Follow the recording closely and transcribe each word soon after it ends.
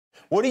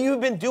What have you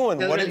been doing?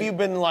 Doesn't What have you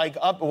been like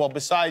up? Well,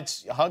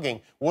 besides hugging,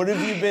 what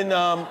have you been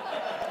up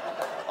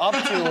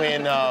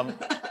to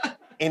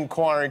in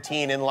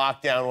quarantine, in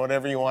lockdown,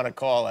 whatever you want to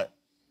call it?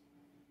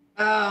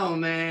 Oh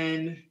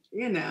man,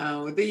 you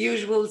know, the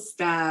usual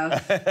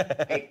stuff.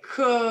 I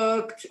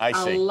cooked I a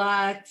see.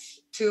 lot,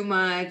 too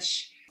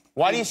much.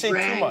 Why do I you say too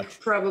drank much?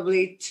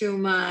 Probably too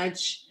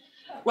much.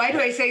 Why do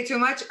I say too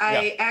much?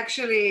 I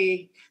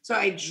actually,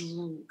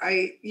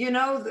 you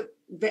know,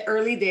 the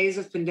early days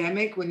of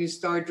pandemic when you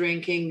start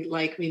drinking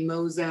like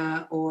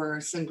mimosa or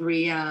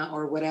sangria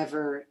or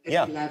whatever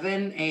at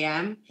 11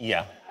 a.m.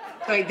 Yeah.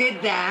 So I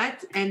did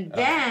that, and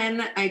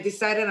then I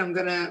decided I'm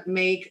gonna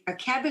make a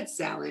cabbage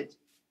salad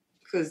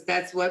because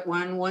that's what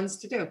one wants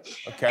to do.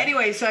 Okay.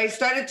 Anyway, so I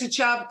started to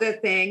chop the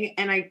thing,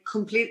 and I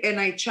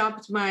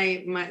chopped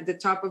the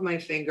top of my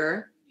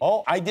finger.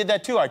 Oh, I did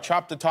that too. I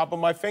chopped the top of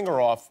my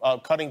finger off,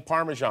 cutting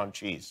Parmesan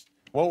cheese.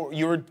 Well,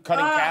 you were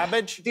cutting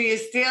cabbage? Do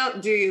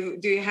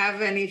you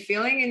have any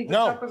feeling in the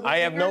top of the I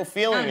finger? have no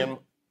feeling.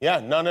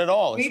 None. None at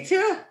all. Me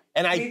too.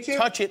 And Me I too.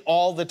 touch it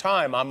all the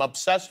time. I'm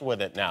obsessed with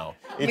it now.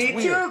 It's Me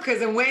weird. too,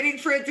 because I'm waiting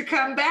for it to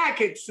come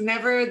back. It's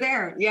never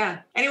there. Yeah.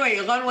 Anyway,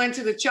 Ron went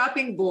to the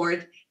chopping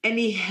board and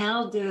he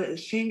held the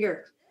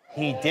finger.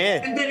 He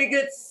did. And then he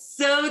got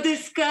so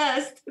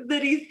disgusted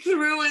that he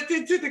threw it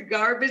into the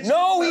garbage.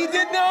 No, he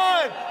did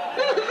not.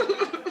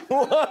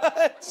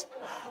 What?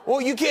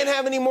 Well, you can't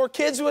have any more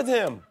kids with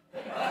him.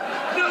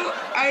 No,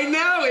 I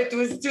know. It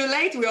was too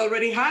late. We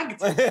already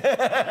hugged.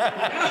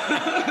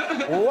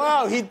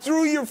 Wow, he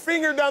threw your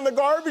finger down the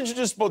garbage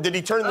disposal. Did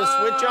he turn the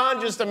switch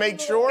on just to make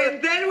sure?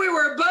 And then we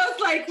were both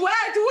like, what?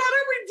 What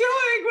are we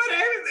doing? What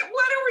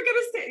are we going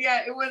to say?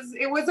 Yeah,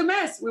 it was a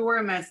mess. We were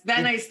a mess.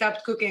 Then I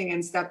stopped cooking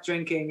and stopped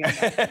drinking.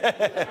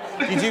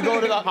 Did you go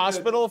to the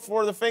hospital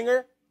for the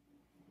finger?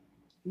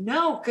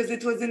 No, because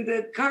it was in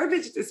the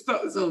garbage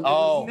disposal. There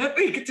Oh. was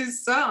nothing to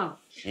saw.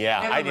 Yeah,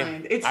 Never I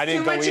mind. didn't. It's I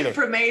didn't too go much either.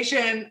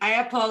 information. I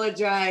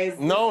apologize.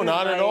 No, This is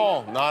not at like-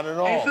 all. Not at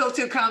all. I feel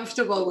too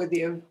comfortable with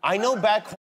you. I know back